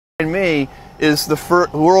Me is the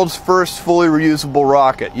world's first fully reusable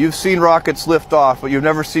rocket. You've seen rockets lift off, but you've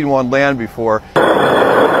never seen one land before.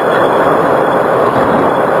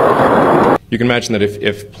 You can imagine that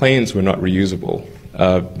if planes were not reusable,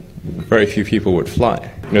 very few people would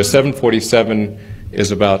fly. 747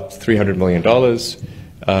 is about $300 million.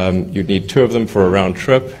 You'd need 2 of them for a round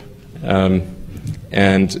trip.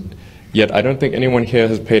 And yet I don't think anyone here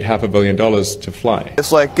has paid $500 million to fly.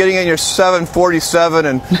 It's like getting in your 747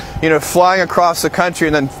 and flying across the country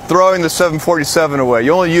and then throwing the 747 away.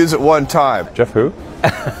 You only use it one time. Jeff who?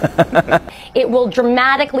 It will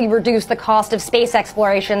dramatically reduce the cost of space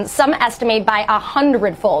exploration, some estimate by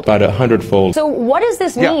 100-fold. About 100-fold. So what does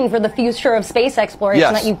this mean for the future of space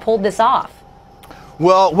exploration that you pulled this off?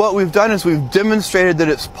 Well, what we've done is we've demonstrated that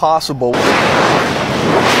it's possible.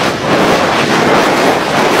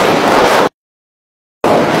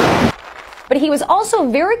 But he was also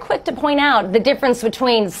very quick to point out the difference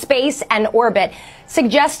between space and orbit,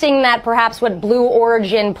 suggesting that perhaps what Blue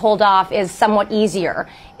Origin pulled off is somewhat easier.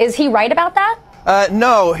 Is he right about that?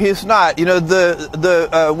 No, he's not.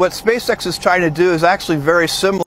 What SpaceX is trying to do is actually very similar.